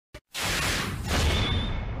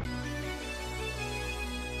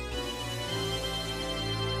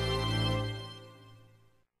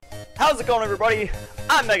How's it going, everybody?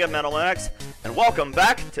 I'm MegaMentalMax, and welcome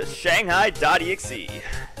back to Shanghai.EXE.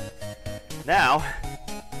 Now,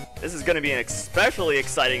 this is going to be an especially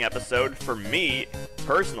exciting episode for me,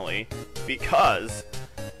 personally, because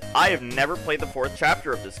I have never played the 4th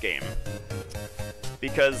chapter of this game.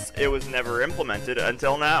 Because it was never implemented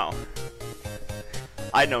until now.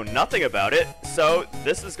 I know nothing about it, so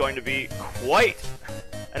this is going to be quite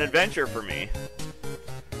an adventure for me.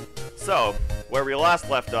 So, where we last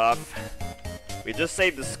left off, we just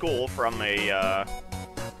saved the school from a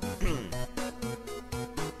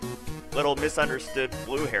little misunderstood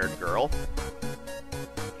blue-haired girl.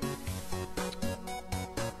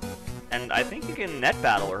 And I think you can net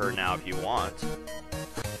battle her now if you want.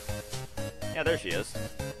 Yeah, there she is.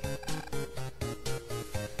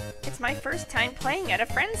 It's my first time playing at a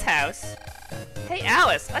friend's house. Hey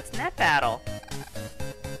Alice, let's net battle.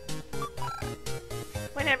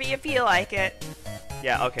 Whenever you feel like it.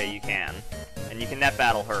 Yeah, okay, you can. And you can net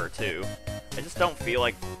battle her, too. I just don't feel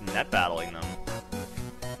like net battling them.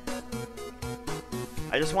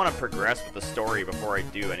 I just want to progress with the story before I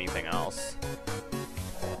do anything else.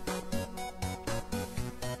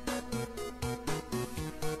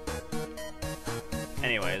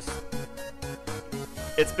 Anyways.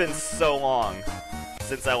 It's been so long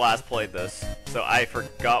since I last played this, so I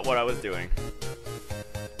forgot what I was doing.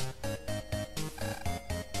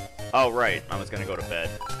 Oh, right. I was gonna go to bed.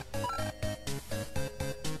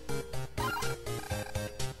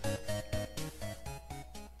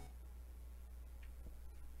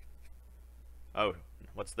 Oh,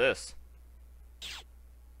 what's this?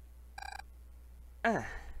 Now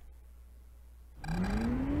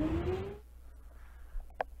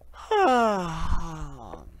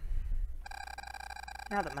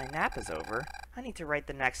that my nap is over, I need to write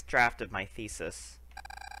the next draft of my thesis.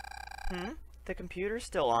 The computer's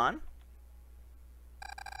still on?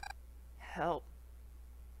 Help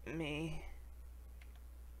me.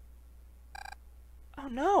 Oh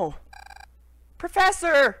no!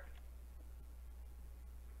 Professor!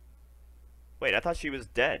 Wait, I thought she was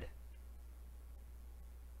dead.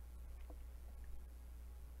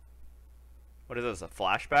 What is this, a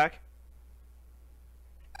flashback?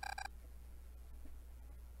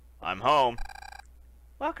 I'm home.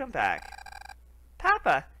 Welcome back.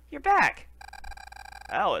 Papa, you're back.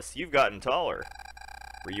 Alice, you've gotten taller.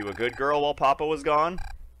 Were you a good girl while Papa was gone?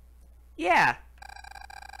 Yeah.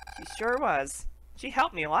 She sure was. She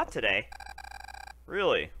helped me a lot today.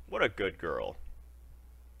 Really? What a good girl.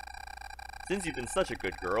 Since you've been such a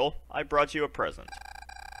good girl, I brought you a present.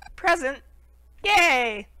 Present?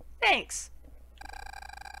 Yay! Thanks.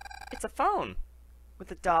 It's a phone.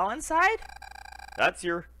 With a doll inside? That's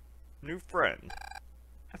your new friend.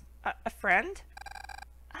 A friend?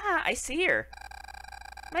 Ah, I see her.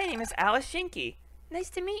 My name is Alice Shinky. Nice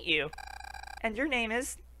to meet you. And your name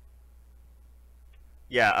is...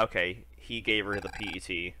 Yeah, okay. He gave her the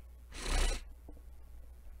PET.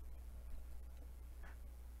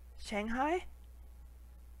 Shanghai?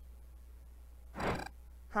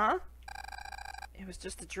 Huh? It was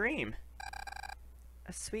just a dream.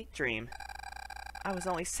 A sweet dream. I was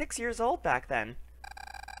only 6 years old back then.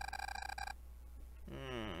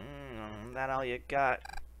 That all you got?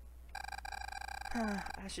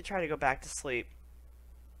 I should try to go back to sleep.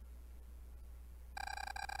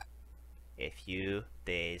 A few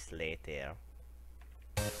days later.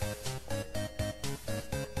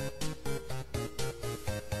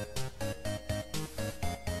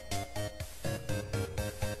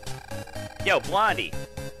 Yo, Blondie!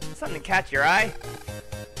 Something to catch your eye?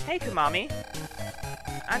 Hey, Kumami.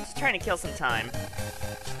 I'm just trying to kill some time.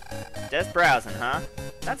 Just browsing, huh?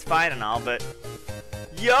 That's fine and all, but...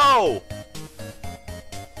 Yo!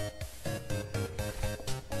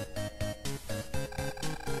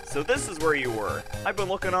 So this is where you were. I've been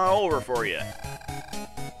looking all over for you.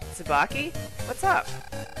 Tsubaki? What's up?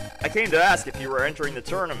 I came to ask if you were entering the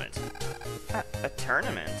tournament. A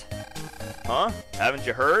tournament? Huh? Haven't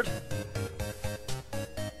you heard?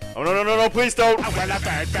 Oh, no, no, no, no, please don't!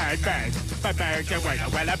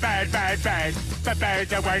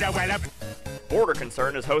 Border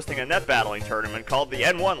Concern is hosting a net battling tournament called the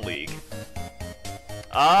N1 League.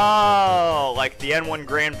 Oh, like the N1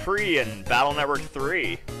 Grand Prix and Battle Network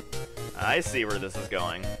 3. I see where this is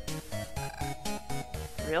going.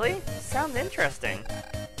 Really? Sounds interesting.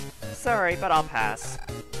 Sorry, but I'll pass.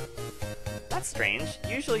 That's strange.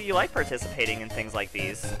 Usually you like participating in things like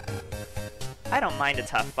these. I don't mind a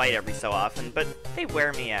tough fight every so often, but they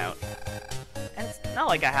wear me out. And it's not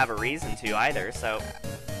like I have a reason to either, so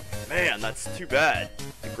Man, that's too bad.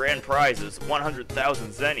 The grand prize is 100,000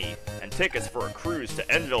 zenny, and tickets for a cruise to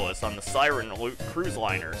Envilis on the Siren cruise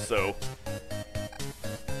liner, so...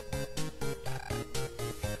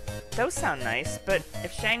 Those sound nice, but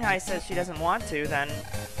if Shanghai says she doesn't want to, then...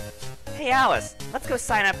 Hey Alice, let's go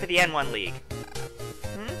sign up for the N1 League.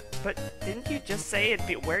 But didn't you just say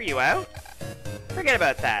it'd wear you out? Forget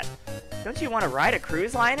about that. Don't you want to ride a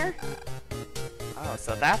cruise liner? Oh,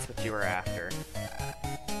 so that's what you were after.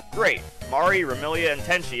 Great. Mari, Ramilia, and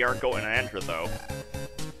Tenchi aren't going to enter, though.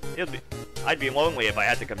 I'd be lonely if I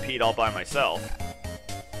had to compete all by myself.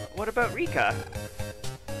 What about Rika?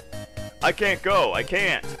 I can't go. I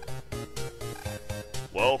can't.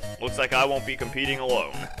 Well, looks like I won't be competing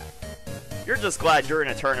alone. You're just glad you're in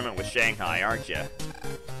a tournament with Shanghai, aren't you?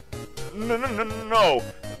 No.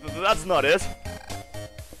 That's not it.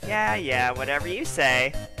 Yeah, whatever you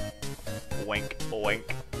say. Wink,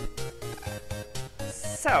 wink.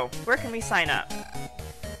 So, where can we sign up?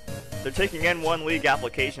 They're taking N1 League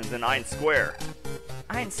applications in 9 Square.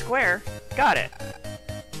 9 Square? Got it.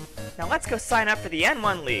 Now let's go sign up for the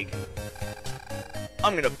N1 League.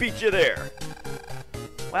 I'm gonna beat you there.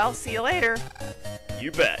 Well, see you later.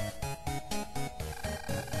 You bet.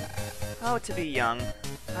 Oh, to be young.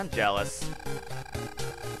 I'm jealous.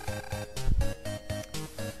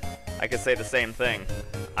 I could say the same thing.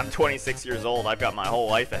 I'm 26 years old, I've got my whole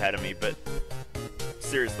life ahead of me, but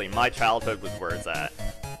seriously, my childhood was where it's at.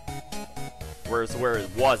 Where it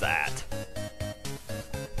was at.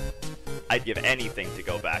 I'd give anything to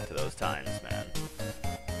go back to those times, man.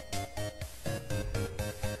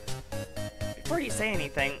 Before you say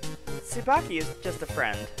anything, Tsubaki is just a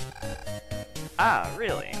friend. Ah,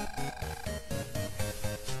 really?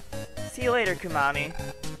 See you later, Kumami.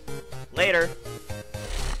 Later.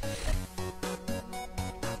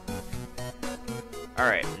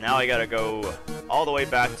 Alright, now I gotta go all the way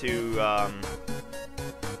back to,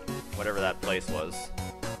 whatever that place was.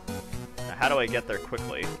 Now, how do I get there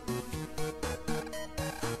quickly?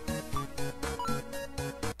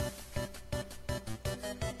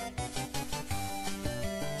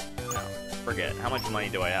 No, forget. How much money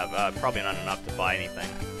do I have? Probably not enough to buy anything.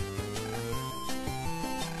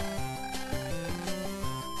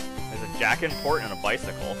 There's a jack import and a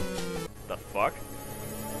bicycle. The fuck?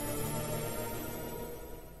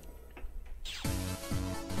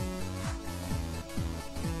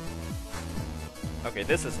 Okay,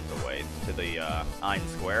 this isn't the way to the 9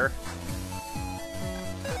 Square.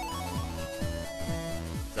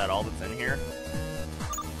 Is that all that's in here?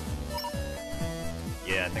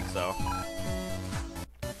 Yeah, I think so.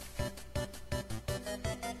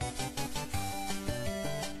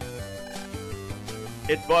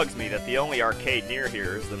 It bugs me that the only arcade near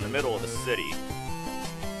here is in the middle of the city.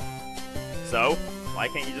 So, why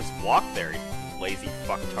can't you just walk there, you lazy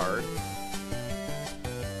fucktard?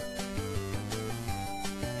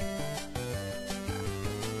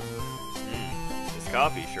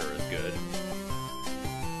 Coffee sure is good.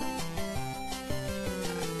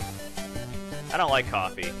 I don't like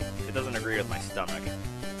coffee. It doesn't agree with my stomach.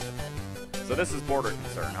 So this is border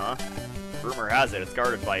concern, huh? Rumor has it it's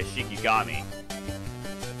guarded by a Shikigami.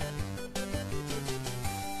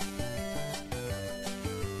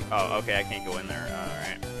 Oh, okay, I can't go in there.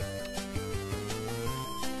 Alright.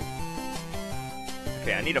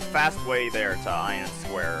 Okay, I need a fast way there to Iron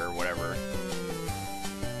Square or whatever.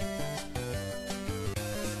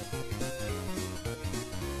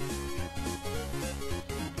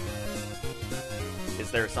 Is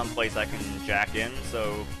there some place I can jack in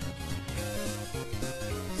so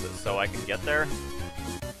I can get there?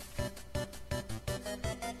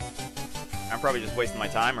 I'm probably just wasting my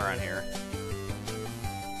time around here.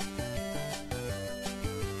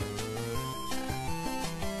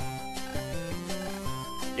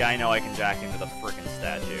 Yeah, I know I can jack into the frickin'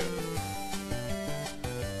 statue.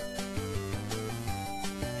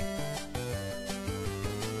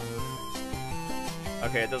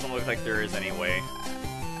 Okay, it doesn't look like there is any way.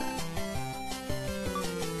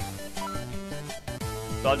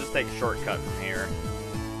 So I'll just take a shortcut from here.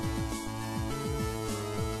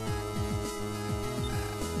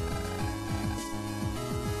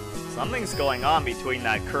 Something's going on between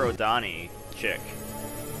that Kurodani chick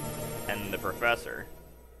and the professor.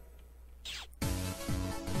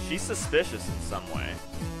 She's suspicious in some way.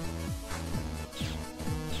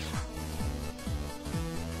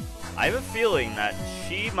 I have a feeling that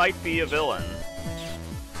she might be a villain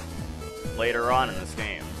later on in this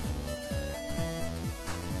game.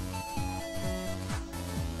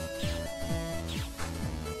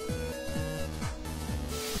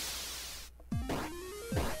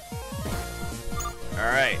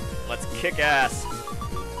 Alright, let's kick ass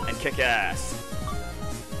and kick ass.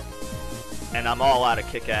 And I'm all out of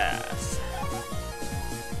kick ass.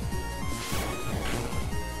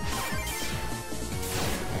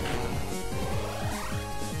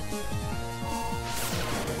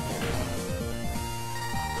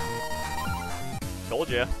 Told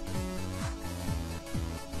ya.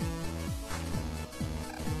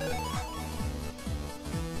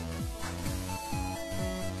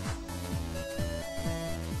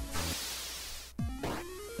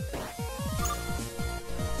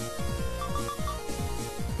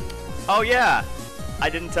 Oh yeah, I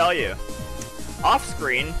didn't tell you. Off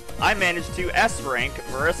screen, I managed to S-rank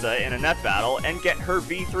Marissa in a net battle and get her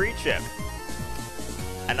V3 chip.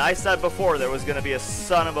 And I said before there was gonna be a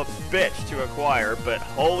son of a bitch to acquire, but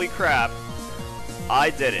holy crap, I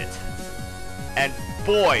did it. And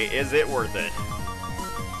boy, is it worth it.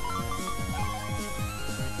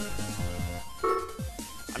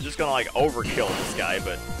 I'm just gonna like overkill this guy,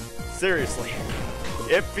 but seriously.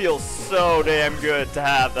 It feels so damn good to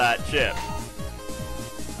have that chip.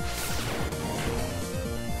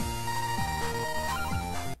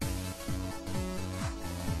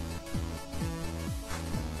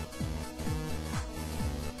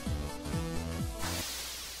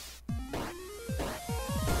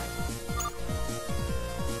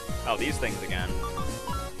 Oh, these things again.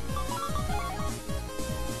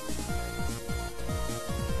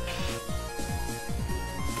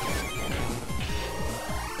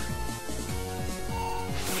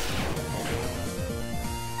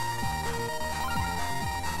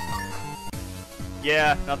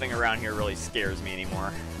 Yeah, nothing around here really scares me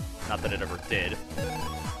anymore. Not that it ever did.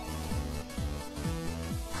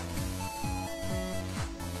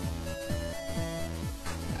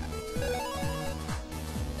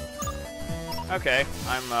 Okay,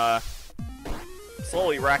 I'm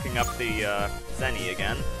slowly racking up the Zenny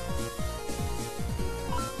again.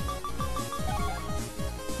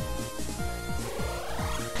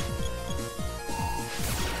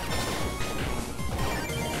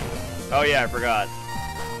 Oh yeah, I forgot.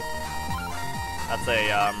 That's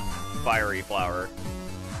a fiery flower.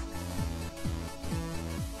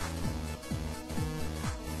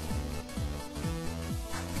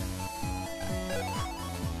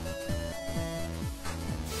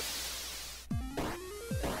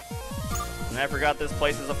 And I forgot this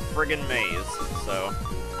place is a friggin' maze, so...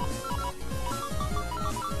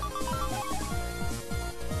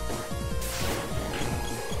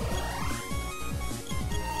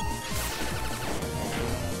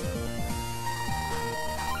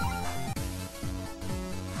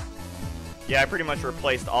 Yeah, I pretty much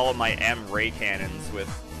replaced all of my M ray cannons with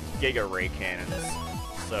Giga ray cannons,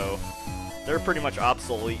 so they're pretty much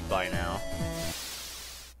obsolete by now.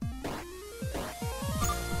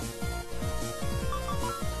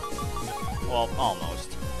 Well,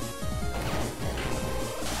 almost.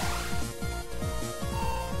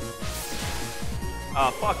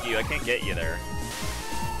 Oh, fuck you, I can't get you there.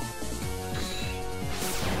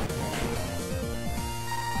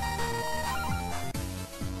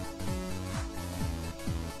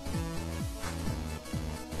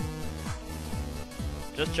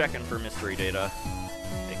 Just checking for mystery data.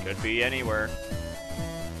 It could be anywhere.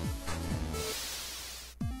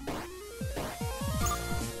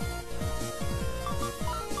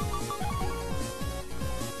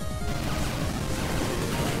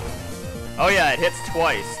 Oh yeah, it hits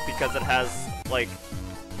twice because it has like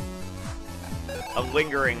a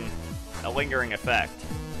lingering effect.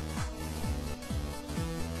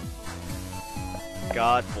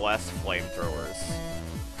 God bless flamethrowers.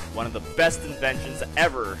 One of the best inventions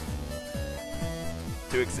ever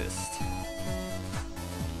to exist.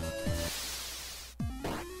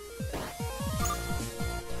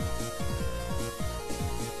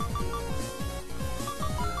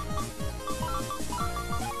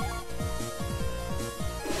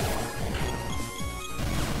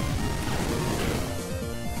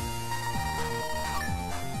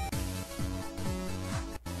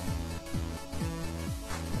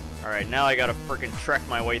 Alright, now I gotta frickin' trek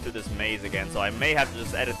my way through this maze again, so I may have to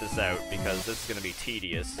just edit this out, because this is gonna be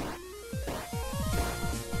tedious.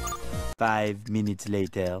 5 minutes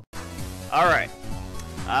later. Alright,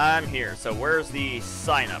 I'm here, so where's the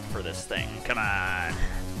sign up for this thing? Come on.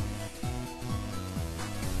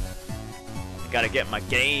 Gotta get my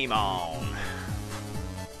game on.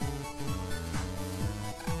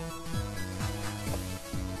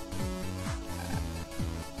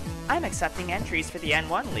 I'm accepting entries for the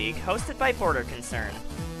N1 League hosted by Border Concern.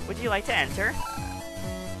 Would you like to enter?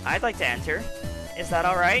 I'd like to enter. Is that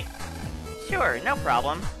alright? Sure, no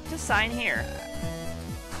problem. Just sign here.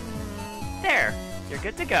 There. You're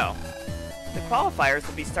good to go. The qualifiers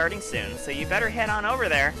will be starting soon, so you better head on over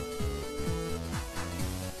there.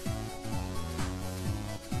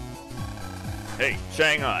 Hey,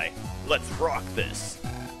 Shanghai, let's rock this.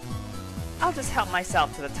 I'll just help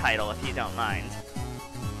myself to the title if you don't mind.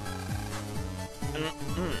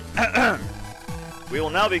 We will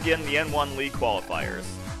now begin the N1 League qualifiers.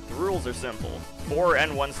 The rules are simple. 4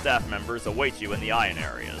 N1 staff members await you in the iron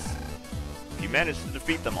areas. If you manage to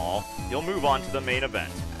defeat them all, you'll move on to the main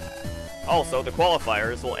event. Also, the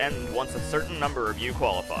qualifiers will end once a certain number of you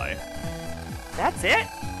qualify. That's it?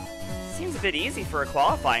 Seems a bit easy for a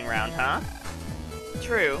qualifying round, huh?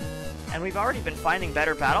 True, and we've already been finding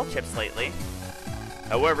better battle chips lately.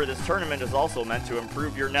 However, this tournament is also meant to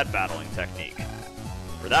improve your net battling technique.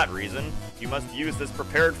 For that reason, you must use this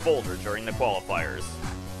prepared folder during the qualifiers.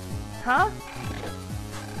 Huh?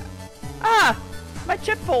 Ah! My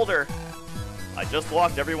chip folder! I just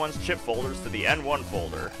locked everyone's chip folders to the N1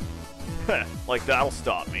 folder. Like that'll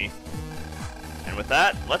stop me. And with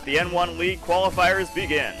that, let the N1 League qualifiers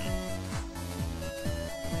begin.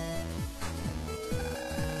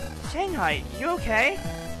 Shanghai, you okay?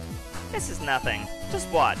 This is nothing. Just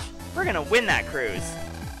watch. We're gonna win that cruise.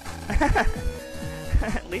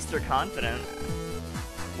 At least you're confident.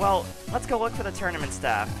 Well, let's go look for the tournament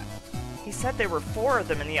staff. He said there were 4 of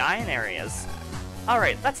them in the iron areas.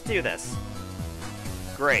 Alright, let's do this.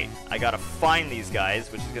 Great. I gotta find these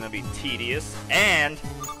guys, which is gonna be tedious, and...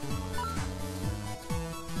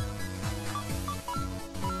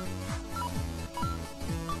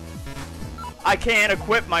 I can't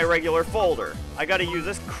equip my regular folder. I gotta use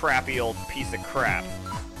this crappy old piece of crap.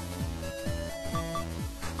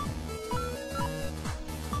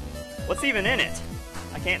 What's even in it?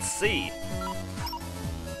 I can't see.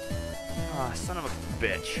 Ah, son of a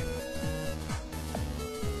bitch.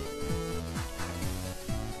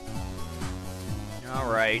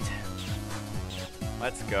 Alright.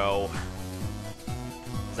 Let's go.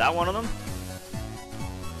 Is that one of them?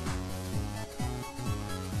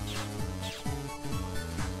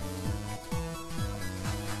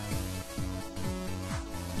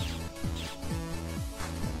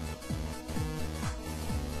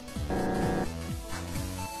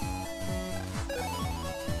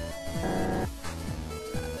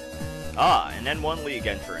 Ah, an N1 League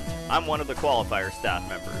entrant. I'm one of the qualifier staff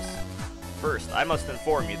members. First, I must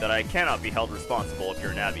inform you that I cannot be held responsible if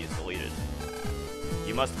your Navi is deleted.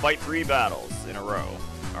 You must fight 3 battles in a row.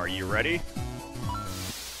 Are you ready?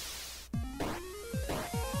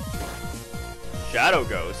 Shadow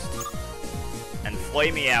Ghost. And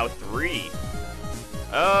Flay Me Out 3.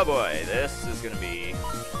 Oh boy, this is gonna be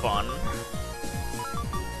fun.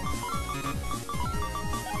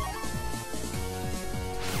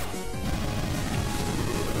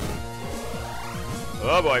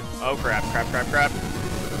 Oh boy. Oh crap, crap, crap, crap.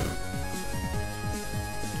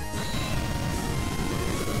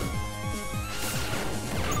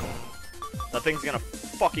 That thing's gonna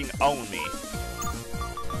fucking own me.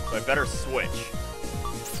 So I better switch.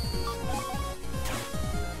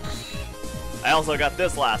 I also got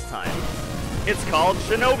this last time. It's called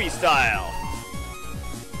Shinobi Style.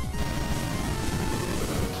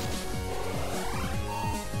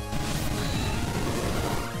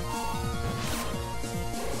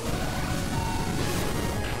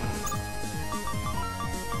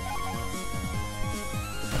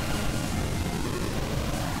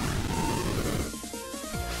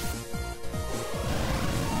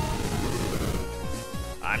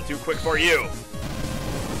 I'm too quick for you.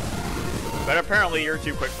 But apparently you're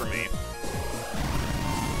too quick for me.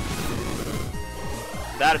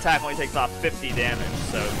 That attack only takes off 50 damage,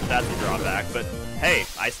 so that's a drawback. But hey,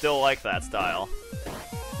 I still like that style.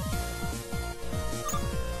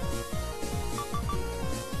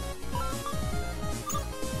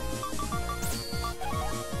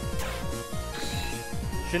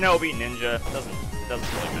 Shinobi, ninja,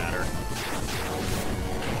 doesn't really matter.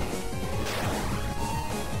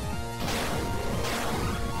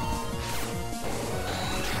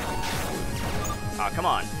 Ah, come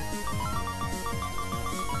on.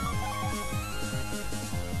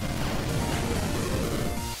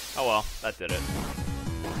 Oh well, that did it.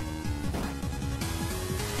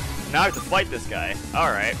 Now I have to fight this guy.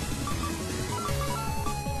 Alright.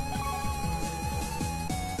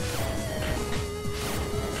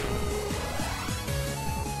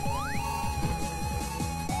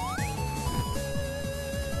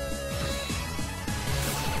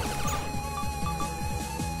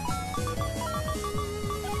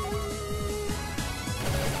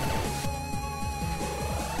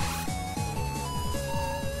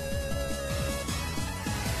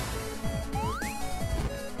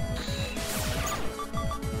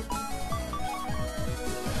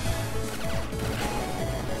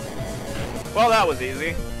 Well, that was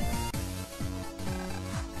easy.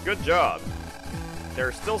 Good job. There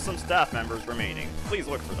are still some staff members remaining. Please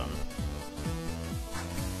look for them.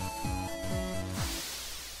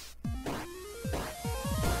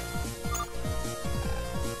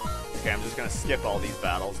 Okay, I'm just gonna skip all these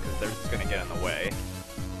battles because they're just gonna get in the way.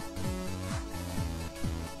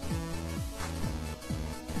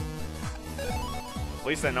 At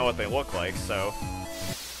least I know what they look like, so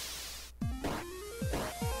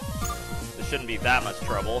this shouldn't be that much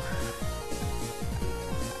trouble.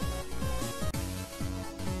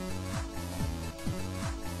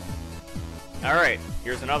 Alright,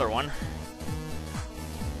 here's another one.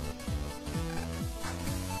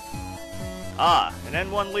 Ah, an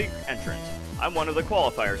N1 League entrant. I'm one of the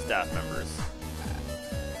qualifier staff members.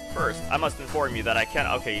 First, I must inform you that I can't—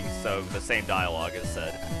 okay, so the same dialogue is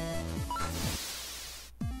said.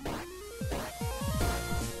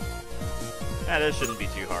 This shouldn't be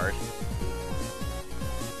too hard.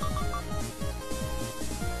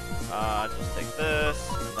 Just take this,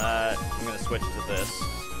 and that. I'm gonna switch to this.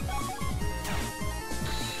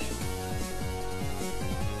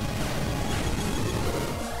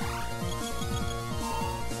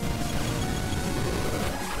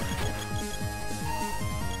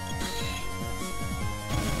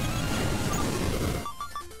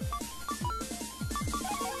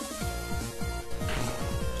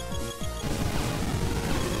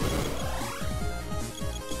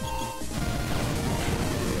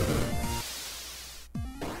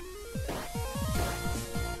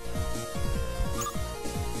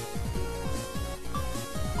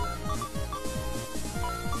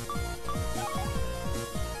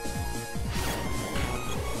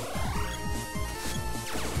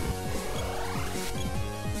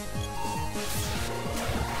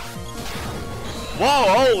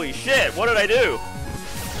 Whoa, holy shit, what did I do?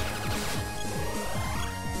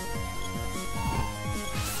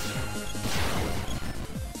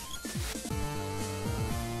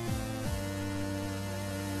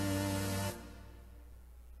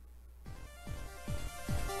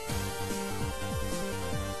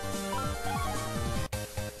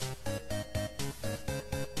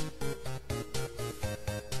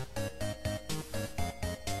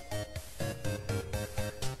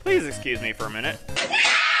 Please excuse me for a minute.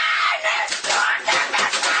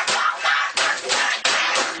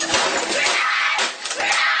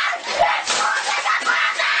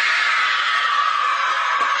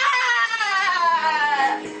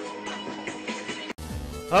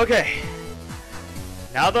 Okay,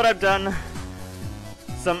 now that I've done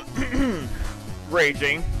some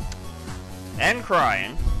raging and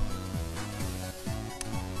crying,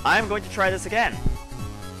 I'm going to try this again.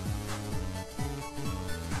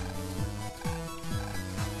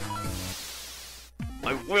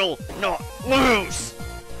 I will not lose!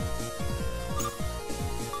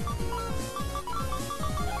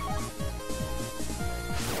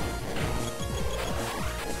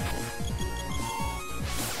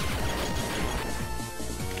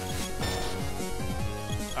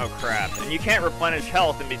 Oh crap, and you can't replenish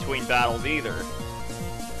health in between battles either.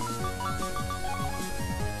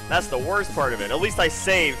 That's the worst part of it. At least I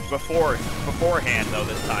saved beforehand though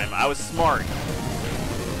this time. I was smart.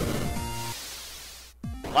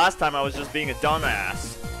 Last time I was just being a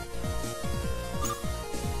dumbass.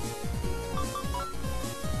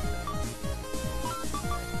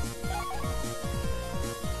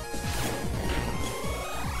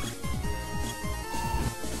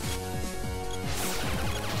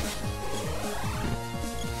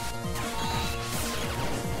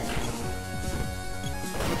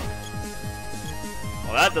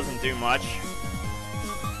 Well, that doesn't do much.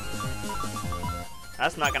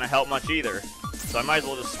 That's not gonna help much either. So I might as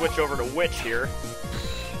well just switch over to Witch here.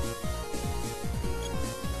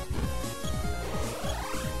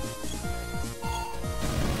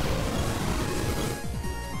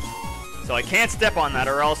 So I can't step on that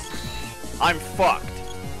or else I'm fucked.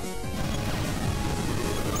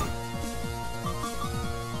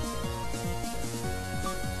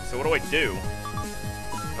 So what do I do?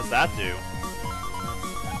 What's that do?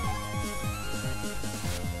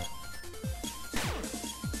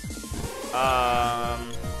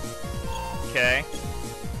 Okay.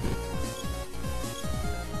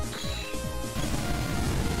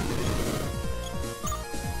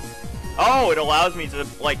 Oh, it allows me to,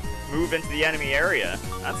 like, move into the enemy area.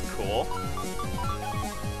 That's cool.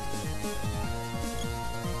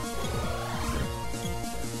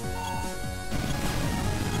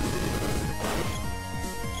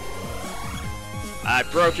 I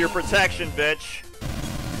broke your protection, bitch.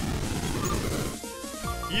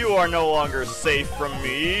 You are no longer safe from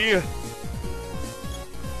me.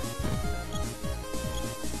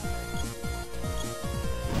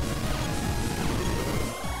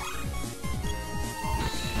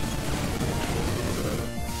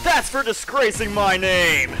 for disgracing my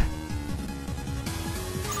name!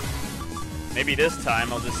 Maybe this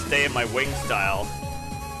time I'll just stay in my wing style.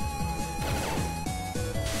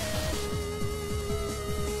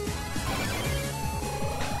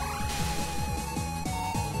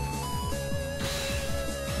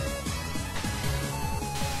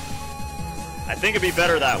 I think it'd be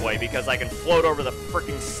better that way because I can float over the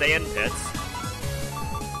frickin' sand pits.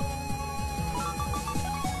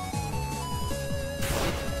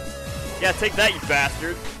 Yeah, take that, you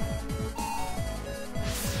bastard.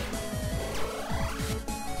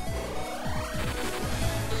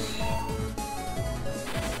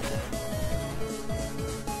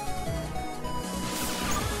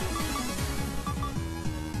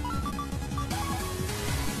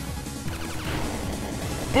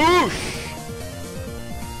 Boosh!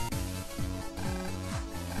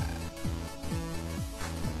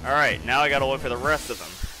 Alright, now I gotta look for the rest of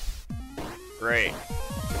them. Great.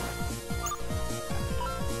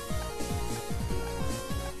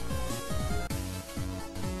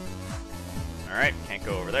 Alright, can't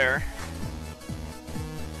go over there.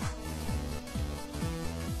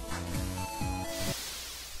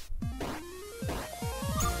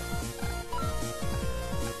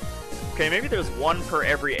 Okay, maybe there's one per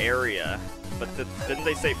every area, but didn't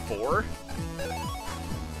they say 4?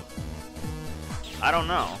 I don't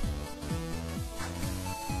know.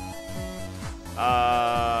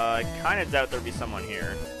 I kinda doubt there'd be someone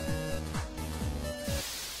here.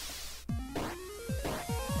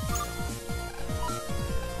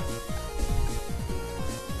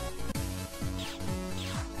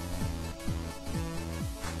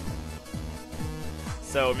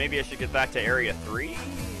 So maybe I should get back to Area 3?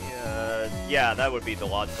 Yeah, that would be the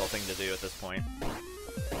logical thing to do at this point.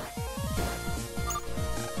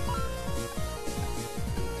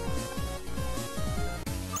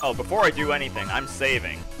 Oh, before I do anything, I'm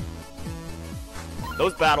saving.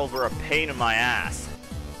 Those battles were a pain in my ass.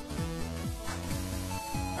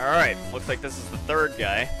 Alright, looks like this is the third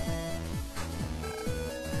guy.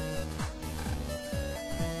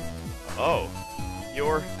 Oh,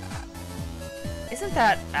 you're... Isn't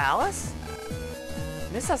that Alice?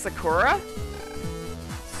 Miss Asakura?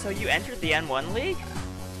 So you entered the N1 League?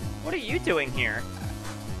 What are you doing here?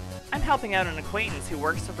 I'm helping out an acquaintance who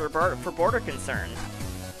works for border concern.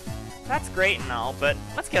 That's great and all, but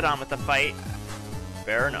let's get on with the fight.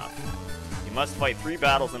 Fair enough. You must fight 3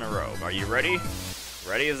 battles in a row. Are you ready?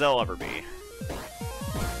 Ready as I'll ever be.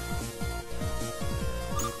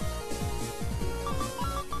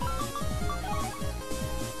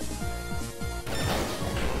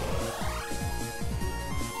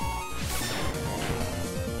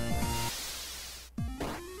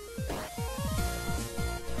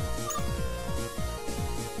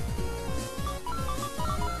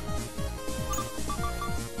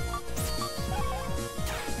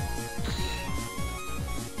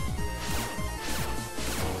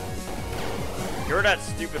 You're that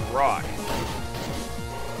stupid rock.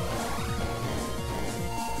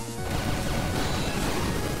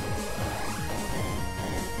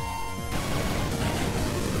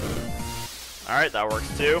 Alright, that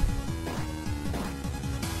works too.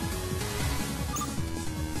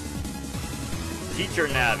 Teacher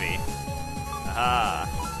Navi. Aha.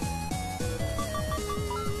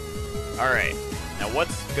 Alright, now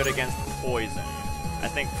what's good against poison? I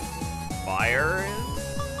think fire is?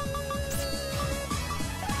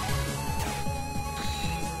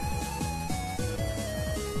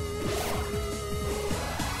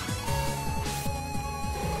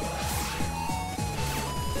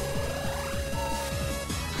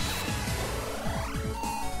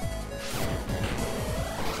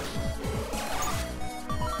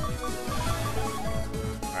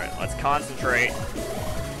 Let's concentrate.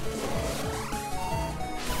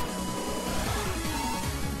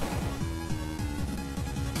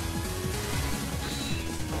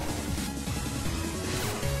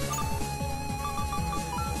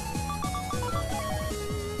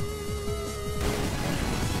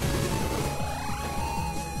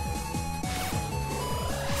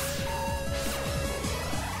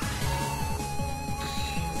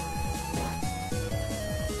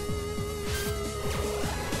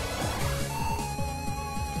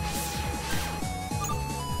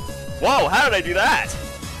 Whoa, how did I do that?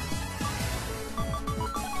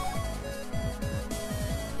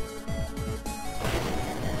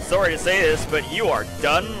 Sorry to say this, but you are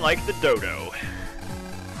done like the dodo.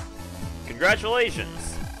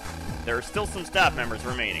 Congratulations. There are still some staff members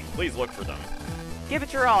remaining. Please look for them. Give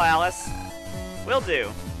it your all, Alice. Will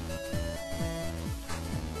do.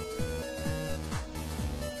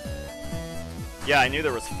 Yeah, I knew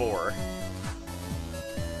there was 4.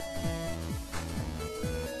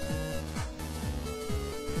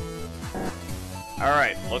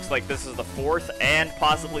 Alright, looks like this is the fourth and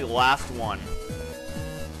possibly last one.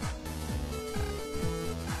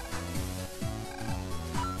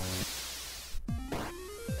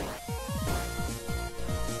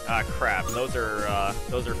 Ah, crap. Those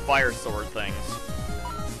are fire sword things.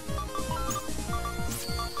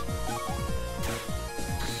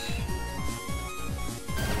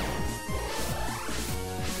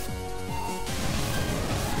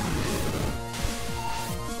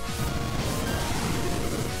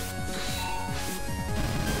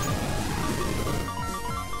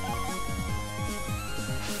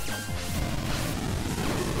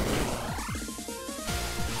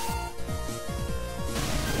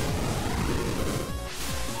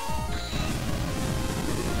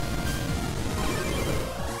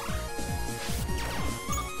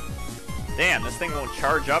 Damn, this thing won't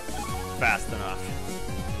charge up fast enough.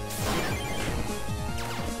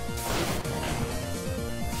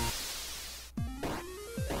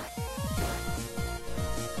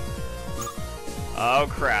 Oh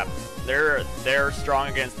crap. They're strong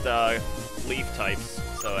against leaf types,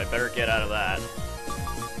 so I better get out of that.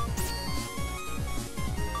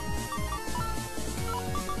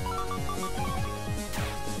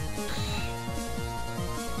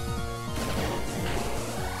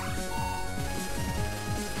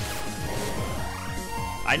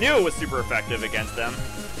 I knew it was super effective against them.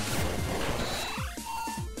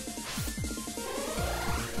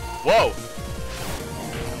 Whoa!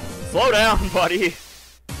 Slow down, buddy!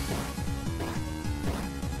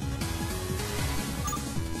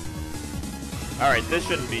 Alright, this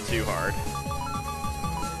shouldn't be too hard.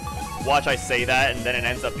 Watch I say that and then it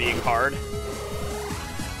ends up being hard.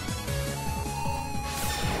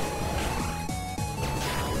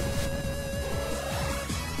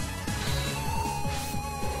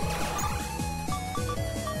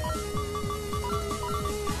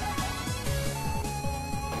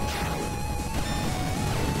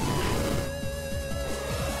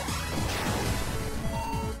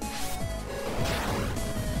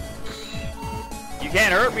 You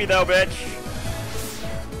can't hurt me though, bitch!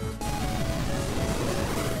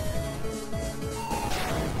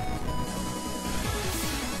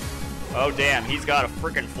 Oh damn, he's got a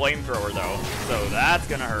freaking flamethrower though, so that's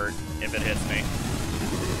gonna hurt if it hits me.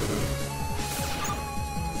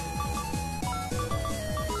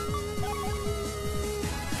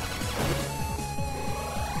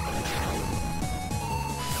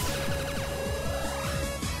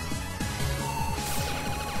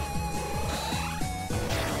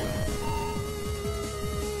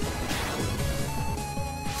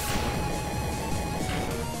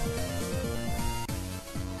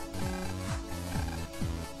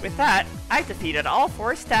 With that, I've defeated all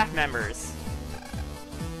 4 staff members.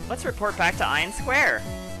 Let's report back to Iron Square.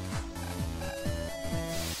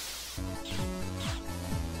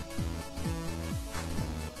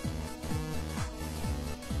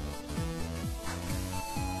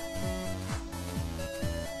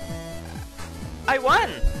 I won!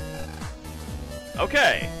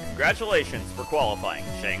 Okay, congratulations for qualifying,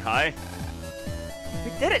 Shanghai.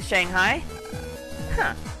 We did it, Shanghai!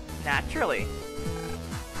 Huh, naturally.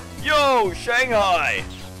 Yo, Shanghai!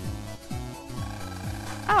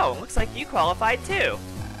 Oh, looks like you qualified too.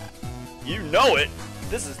 You know it!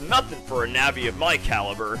 This is nothing for a Navi of my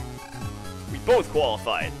caliber. We both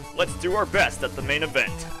qualified. Let's do our best at the main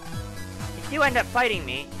event. If you end up fighting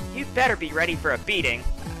me, you'd better be ready for a beating.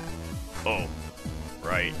 Oh,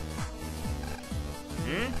 right.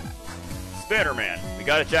 Spider-Man, we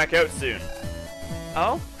gotta jack out soon.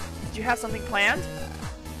 Oh? Did you have something planned?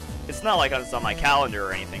 It's not like it's on my calendar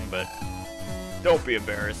or anything, but don't be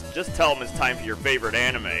embarrassed. Just tell them it's time for your favorite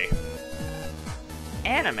anime.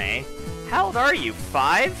 Anime? How old are you,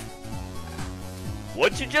 5?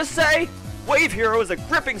 What'd you just say? Wave Hero is a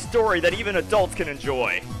gripping story that even adults can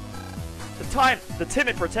enjoy. The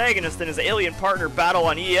timid protagonist and his alien partner battle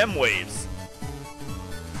on EM waves.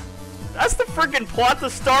 That's the freaking plot to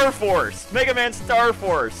Star Force! Mega Man Star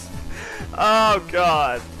Force! Oh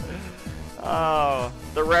god. Oh,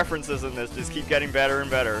 the references in this just keep getting better and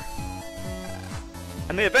better.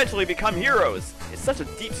 And they eventually become heroes. It's such a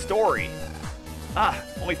deep story. Ah,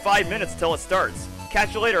 only 5 minutes till it starts.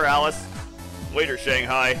 Catch you later, Alice. Later,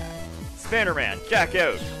 Shanghai. Spider-Man, jack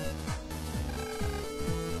out.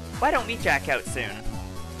 Why don't we jack out soon?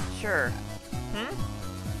 Sure.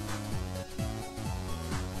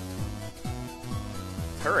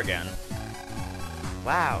 It's her again.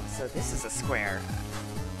 Wow, so this is a square.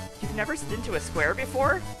 You've never been to a square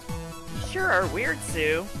before? You sure are weird,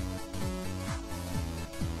 Sue.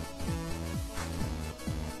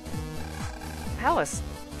 Alice,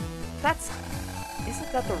 that's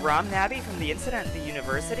Isn't that the ROM Nabby from the incident at the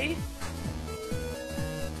university?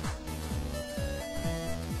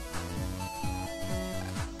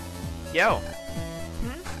 Yo.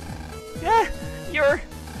 Hmm? Yeah, you're...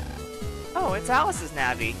 Oh, it's Alice's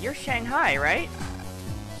Nabby. You're Shanghai, right?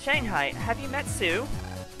 Shanghai, have you met Sue?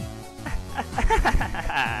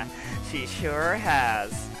 She sure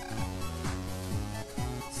has.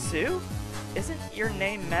 Sue? Isn't your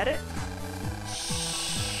name Medit?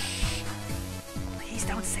 Shh. Please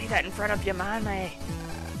don't say that in front of Yamame.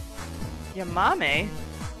 Yamame?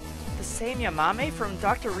 The same Yamame from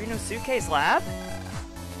Dr. Rinosuke's lab?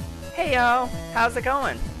 Hey yo, how's it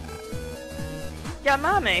going?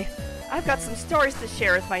 Yamame, I've got some stories to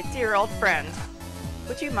share with my dear old friend.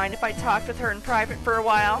 Would you mind if I talked with her in private for a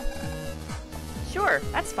while? Sure,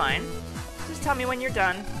 that's fine. Just tell me when you're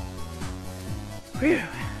done. Phew.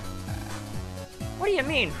 What do you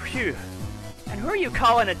mean, phew? And who are you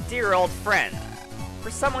calling a dear old friend?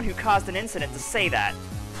 For someone who caused an incident to say that.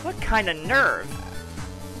 What kind of nerve?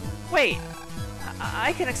 Wait,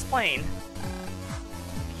 I can explain.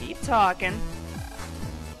 Keep talking.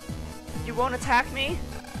 You won't attack me?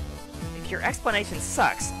 If your explanation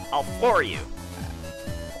sucks, I'll floor you.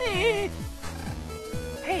 Hey,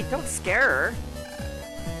 don't scare her.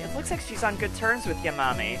 It looks like she's on good terms with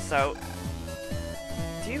Yamame, so...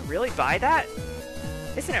 Do you really buy that?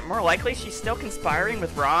 Isn't it more likely she's still conspiring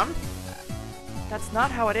with Rom? That's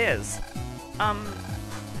not how it is.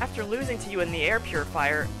 After losing to you in the air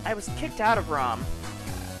purifier, I was kicked out of Rom.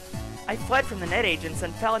 I fled from the net agents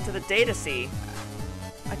and fell into the data sea.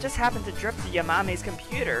 I just happened to drift to Yamame's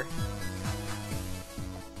computer.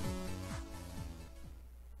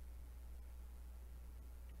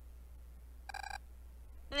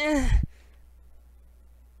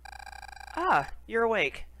 Ah, you're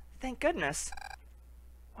awake. Thank goodness.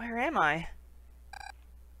 Where am I?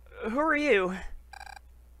 Who are you?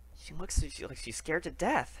 She looks like she's scared to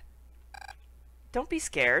death. Don't be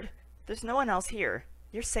scared. There's no one else here.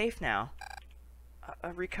 You're safe now.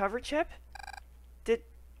 A recover chip?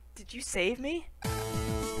 Did you save me?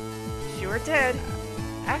 Sure did.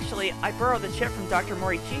 Actually, I borrowed the chip from Dr.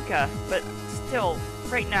 Morichika, but still,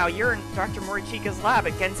 right now you're in Dr. Morichika's lab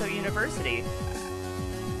at Genso University.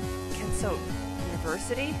 Genso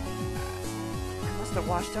University? I must have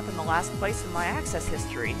washed up in the last place in my access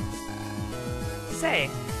history. Say,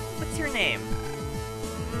 what's your name?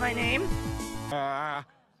 My name?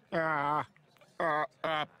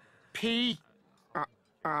 P.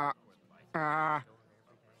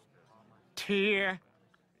 T.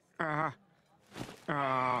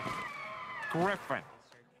 Griffin.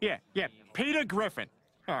 Yeah, Peter Griffin.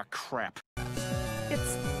 Oh, crap.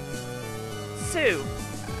 It's... Sue.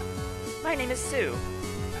 My name is Sue.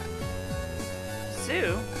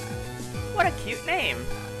 Sue? What a cute name.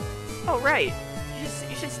 Oh, right.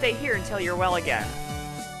 You should stay here until you're well again.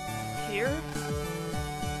 Here?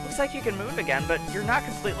 Looks like you can move again, but you're not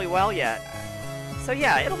completely well yet. So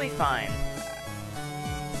yeah, it'll be fine.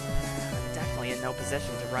 I'm definitely in no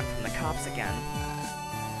position to run from the cops again.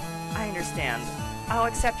 I understand. I'll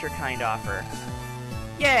accept your kind offer.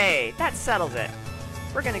 Yay! That settles it.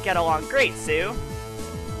 We're gonna get along great, Sue.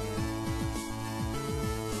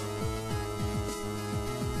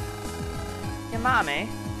 Yamame,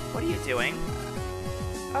 what are you doing?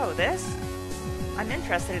 Oh, this? I'm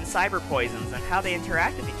interested in cyber poisons and how they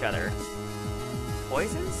interact with each other.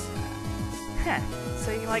 Poisons? Heh,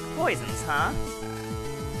 so you like poisons, huh?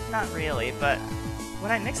 Not really, but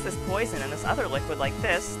when I mix this poison in this other liquid like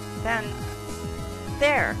this, then...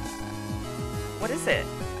 There! What is it?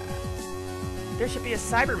 There should be a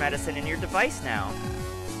cyber medicine in your device now.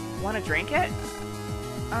 Want to drink it?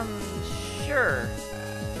 Sure.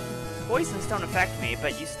 Poisons don't affect me,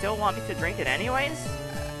 but you still want me to drink it anyways?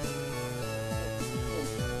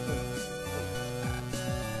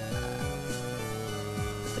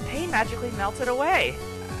 The pain magically melted away.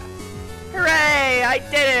 Hooray! I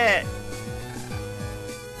did it!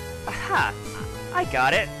 Aha! I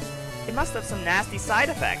got it. It must have some nasty side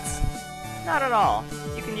effects. Not at all.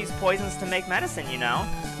 You can use poisons to make medicine, you know.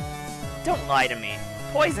 Don't lie to me.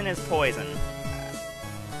 Poison is poison.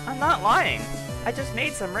 I'm not lying. I just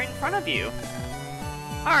made some right in front of you.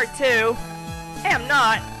 R2. Am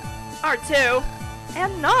not. R2.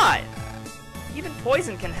 Am not. Even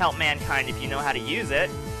poison can help mankind if you know how to use it.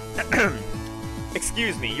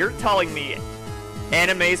 Excuse me, you're telling me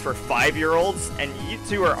animes for 5-year-olds and you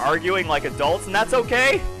two are arguing like adults and that's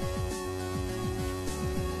okay?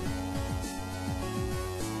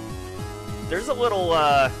 There's a little,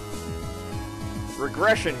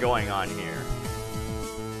 regression going on here.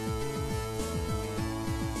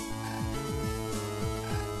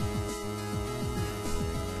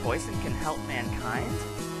 poison can help mankind?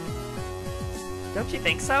 Don't you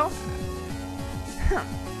think so?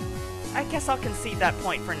 I guess I'll concede that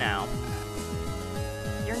point for now.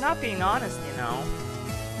 You're not being honest, you know.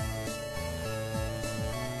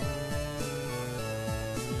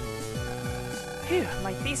 Phew,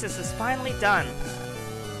 my thesis is finally done.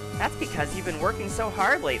 That's because you've been working so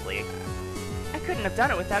hard lately. I couldn't have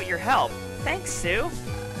done it without your help. Thanks, Sue.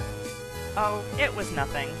 Oh, it was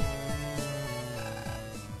nothing.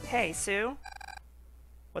 Hey, Sue?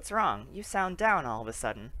 What's wrong? You sound down all of a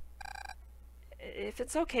sudden. If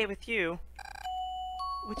it's okay with you,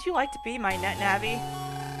 would you like to be my net navvy?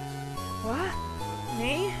 What?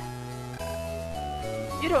 Me?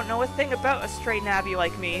 You don't know a thing about a stray navvy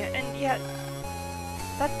like me, and yet...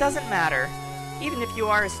 That doesn't matter. Even if you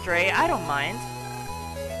are a stray, I don't mind.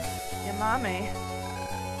 Yamame...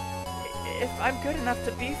 If I'm good enough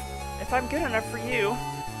for you,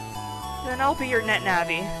 then I'll be your net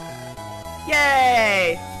navvy.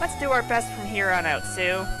 Yay! Let's do our best from here on out,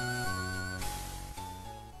 Sue.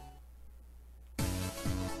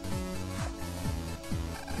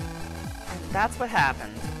 And that's what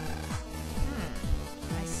happened.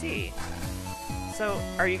 I see. So,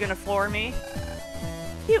 are you gonna floor me?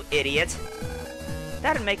 You idiot!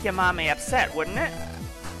 That'd make Yamame upset, wouldn't it?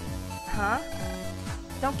 Huh?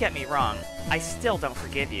 Don't get me wrong, I still don't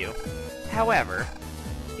forgive you. However,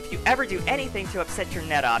 if you ever do anything to upset your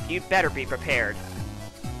net op, you'd better be prepared.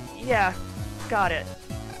 Yeah, got it.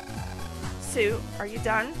 Sue, are you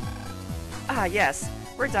done? Ah, yes,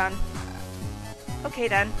 we're done. Okay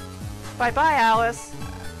then. Bye-bye, Alice.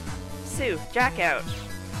 Sue, jack out.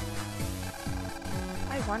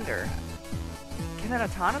 I wonder, can an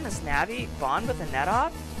autonomous navvy bond with a net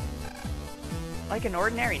op? Like an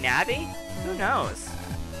ordinary navvy? Who knows?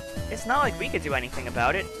 It's not like we could do anything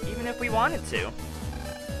about it, even if we wanted to.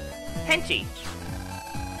 Henchy!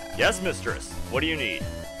 Yes, mistress. What do you need?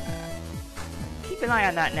 Keep an eye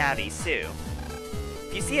on that navvy, Sue.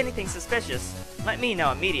 If you see anything suspicious, let me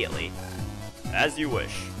know immediately. As you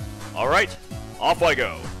wish. Alright, off I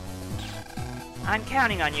go. I'm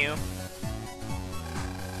counting on you.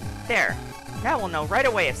 There. Now we'll know right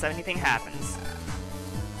away if anything happens.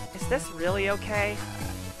 Is this really okay?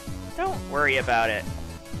 Don't worry about it.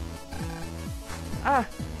 Ah,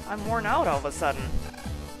 I'm worn out all of a sudden.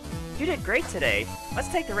 You did great today. Let's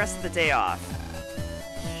take the rest of the day off.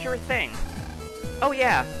 Sure thing. Oh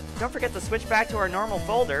yeah, don't forget to switch back to our normal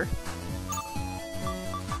folder.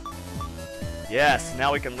 Yes,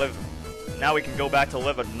 now we can go back to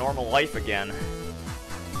live a normal life again.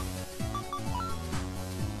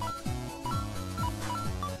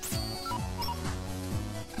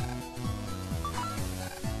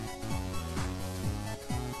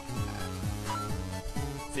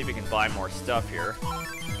 See if we can buy more stuff here. I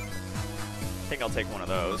think I'll take one of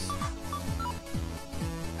those.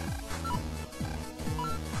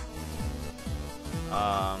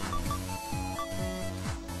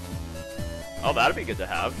 Oh, that'd be good to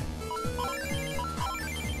have.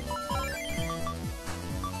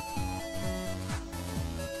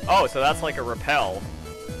 Oh, so that's like a repel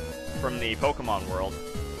from the Pokemon world.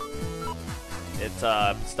 It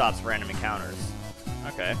stops random encounters.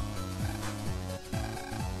 Okay.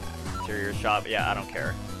 Interior shop, yeah, I don't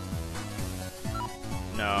care.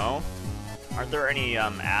 No. Aren't there any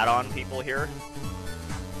add-on people here?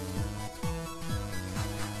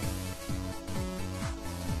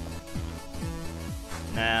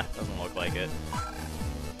 Nah, doesn't look like it.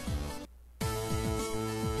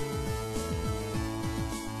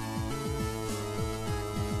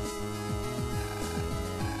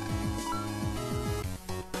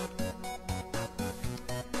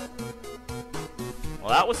 Well,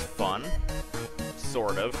 that was fun.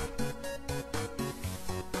 Sort of.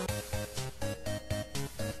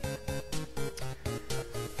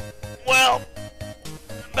 Well,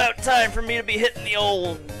 about time for me to be hitting the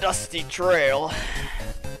old dusty trail.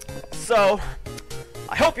 So,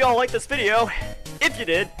 I hope y'all liked this video. If you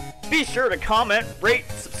did, be sure to comment, rate,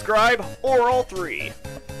 subscribe, or all three.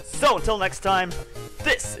 So until next time,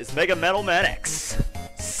 this is Mega Metal Man X,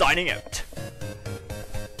 signing out.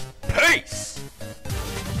 Peace!